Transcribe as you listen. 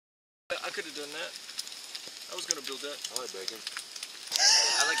I could have done that. I was gonna build that. I like bacon.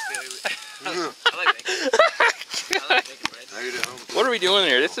 I like bacon. I like bacon bread. How you doing? What are we doing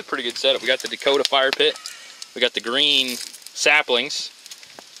here? This is a pretty good setup. We got the Dakota fire pit. We got the green saplings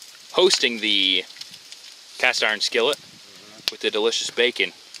hosting the cast iron skillet with the delicious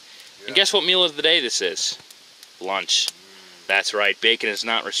bacon. Yeah. And guess what meal of the day this is? Lunch. That's right. Bacon is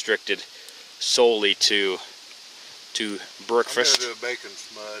not restricted solely to breakfast. I'm gonna do a bacon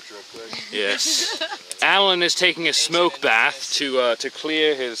smudge real quick. Yes. Alan is taking a smoke bath to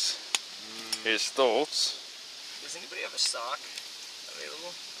clear his thoughts. Does anybody have a sock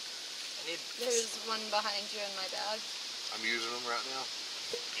available? I need. There's one behind you in my bag. I'm using them right now.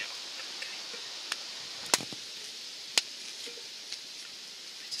 Yeah.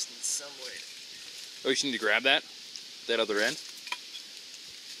 I just need some way. Oh, you just need to grab that other end.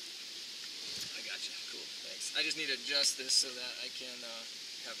 I got you. Cool. Thanks. I just need to adjust this so that I can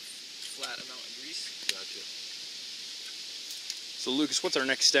have a flat amount of grease. Gotcha. So Lucas, what's our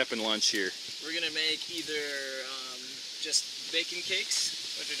next step in lunch here? We're gonna make either just bacon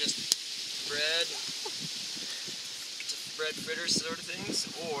cakes, which are just bread fritters sort of things,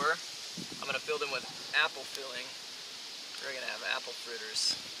 or I'm gonna fill them with apple filling. We're gonna have apple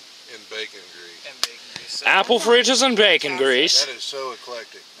fritters And bacon grease. and bacon grease. So, Apple fritters and bacon grease. That is so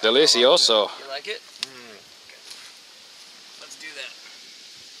eclectic. Delicioso. you like it? Mm. Okay. Let's do that.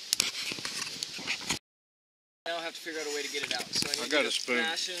 Now I have to figure out a way to get it out. So I need I got to a spoon.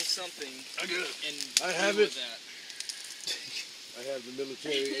 fashion something. I got it. And I have deal it. with that. I have the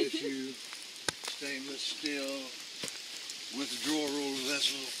military issue stainless steel with the drawer roll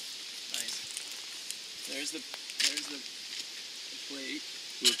vessel. Nice. There's the plate.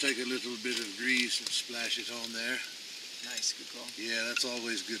 We'll take a little bit of grease and splash it on there. Nice, good call. Yeah, that's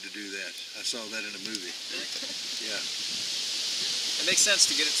always good to do that. I saw that in a movie. Yeah. It makes sense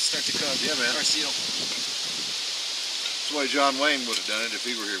to get it to start to cook. Yeah, man. Or seal. That's the way John Wayne would have done it if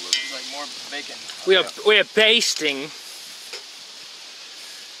he were here with us. It's like more bacon. We are basting.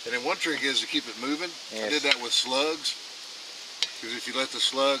 And then one trick is to keep it moving. I Yes. did that with slugs. Because if you let the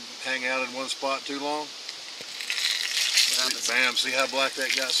slug hang out in one spot too long, What happens? bam, see how black that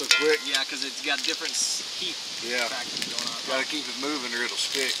got so quick? Yeah, because it's got different heat Yeah. factors going on. Gotta keep it moving or it'll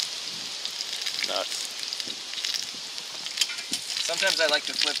stick. Nuts. Sometimes I like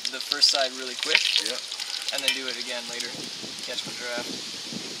to flip the first side really quick Yeah. and then do it again later. Catch my draft.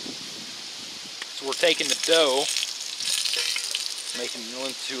 So we're taking the dough, making it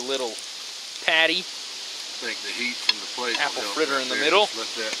into a little patty. I think the heat from the plate will Apple help fritter right in the there. middle. Just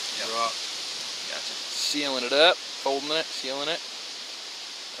let that Yep. drop. Gotcha. Sealing it up, folding it, sealing it.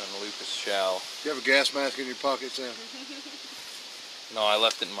 And Lucas shall. Do you have a gas mask in your pocket, Sam? No, I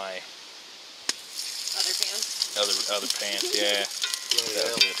left it in my Other pants. other pants. Yeah. Bloody That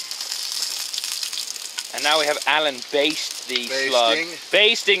hell. was it. And now we have Alan baste the slug. Basting?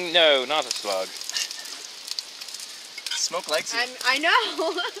 Basting? No, not a slug. Smoke likes it. I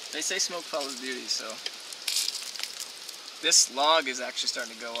know. They say smoke follows beauty, so. This log is actually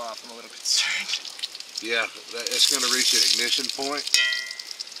starting to go off. I'm a little concerned. Yeah, it's going to reach an ignition point.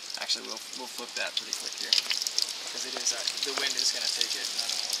 Actually, we'll flip that pretty quick here. Because it is, the wind is going to take it. And I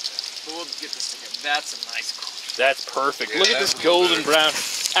don't want that. But we'll get this together. That's a nice color. That's perfect. Yeah, Look at that this was golden good. brown.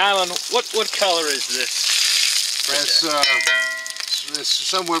 Alan, what color is this? That's it's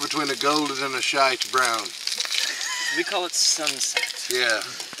somewhere between a golden and a shite brown. We call it sunset. Yeah.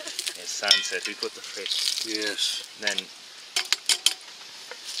 It's sunset. We put the fish. Yes. Then,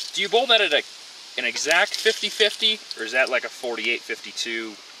 do you bowl that at an exact 50-50, or is that like a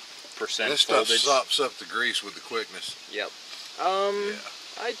 48-52% This stuff foldage? sops up the grease with the quickness. Yep. Yeah.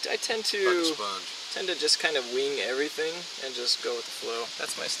 I tend Like a to sponge. just kind of wing everything and just go with the flow.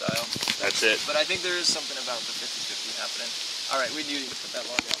 That's my style. That's it. But I think there is something about the 50-50 happening. All right, we do need to put that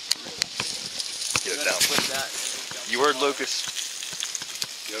log out. Get it Let's down. flip that. and then dump You the heard log. Lucas.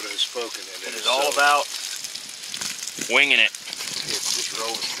 Yoda has spoken, and It is all so. about winging it. It's just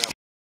rolling.